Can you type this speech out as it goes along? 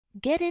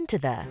Get into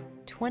the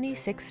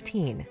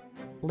 2016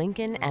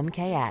 Lincoln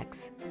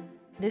MKX.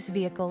 This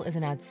vehicle is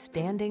an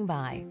outstanding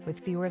buy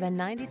with fewer than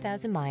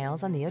 90,000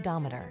 miles on the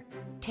odometer.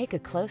 Take a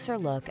closer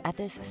look at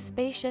this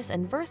spacious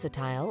and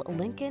versatile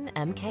Lincoln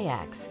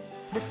MKX,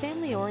 the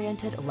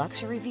family-oriented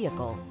luxury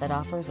vehicle that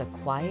offers a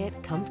quiet,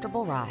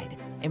 comfortable ride,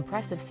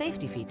 impressive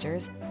safety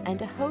features,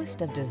 and a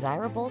host of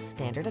desirable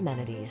standard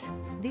amenities.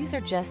 These are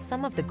just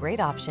some of the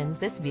great options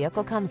this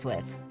vehicle comes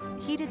with: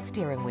 heated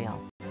steering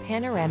wheel,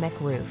 panoramic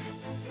roof,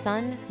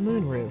 sun,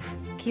 moon roof,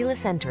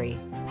 keyless entry,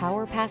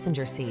 power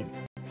passenger seat,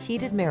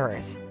 heated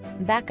mirrors,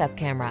 backup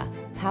camera,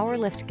 power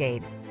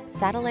liftgate,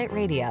 satellite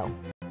radio,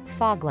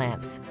 fog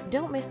lamps.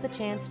 Don't miss the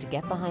chance to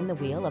get behind the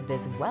wheel of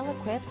this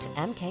well-equipped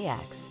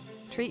MKX.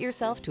 Treat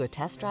yourself to a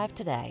test drive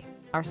today.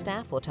 Our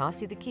staff will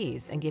toss you the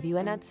keys and give you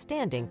an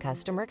outstanding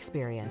customer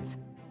experience.